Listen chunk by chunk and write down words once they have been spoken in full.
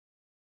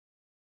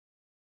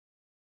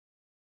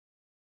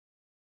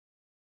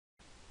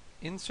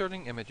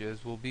Inserting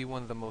images will be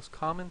one of the most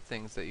common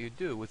things that you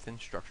do within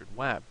structured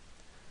web.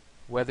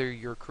 Whether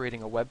you're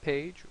creating a web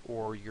page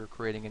or you're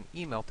creating an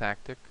email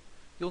tactic,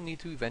 you'll need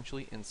to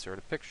eventually insert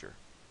a picture.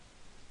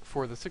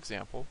 For this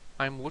example,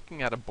 I'm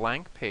looking at a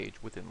blank page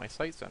within my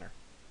Site Center.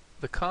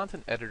 The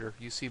content editor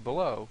you see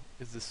below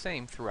is the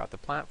same throughout the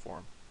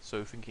platform, so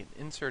if you can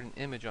insert an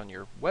image on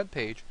your web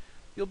page,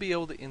 you'll be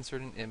able to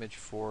insert an image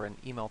for an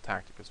email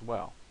tactic as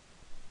well.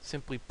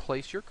 Simply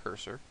place your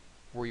cursor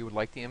where you would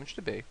like the image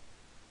to be,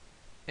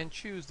 and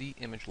choose the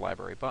Image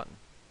Library button.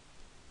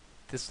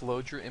 This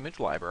loads your image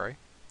library,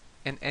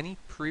 and any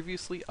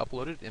previously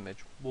uploaded image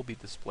will be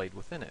displayed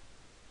within it.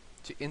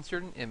 To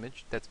insert an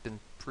image that's been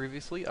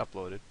previously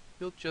uploaded,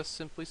 you'll just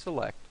simply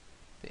select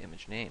the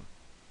image name.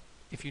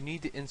 If you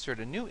need to insert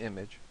a new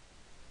image,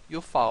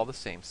 you'll follow the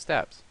same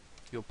steps.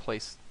 You'll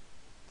place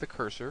the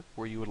cursor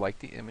where you would like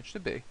the image to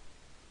be.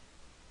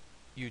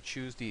 You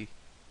choose the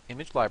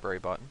Image Library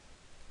button,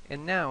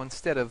 and now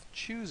instead of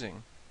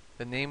choosing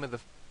the name of the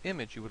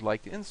image you would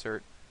like to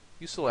insert,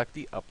 you select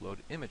the Upload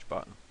Image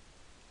button.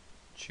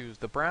 Choose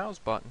the Browse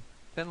button,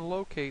 then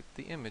locate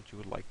the image you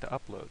would like to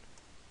upload.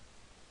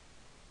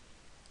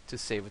 To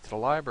save it to the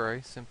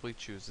library, simply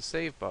choose the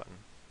Save button.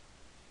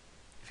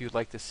 If you'd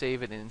like to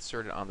save it and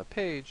insert it on the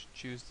page,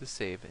 choose the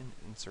Save and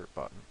Insert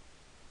button.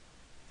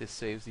 This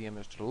saves the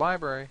image to the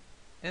library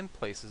and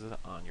places it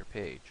on your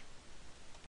page.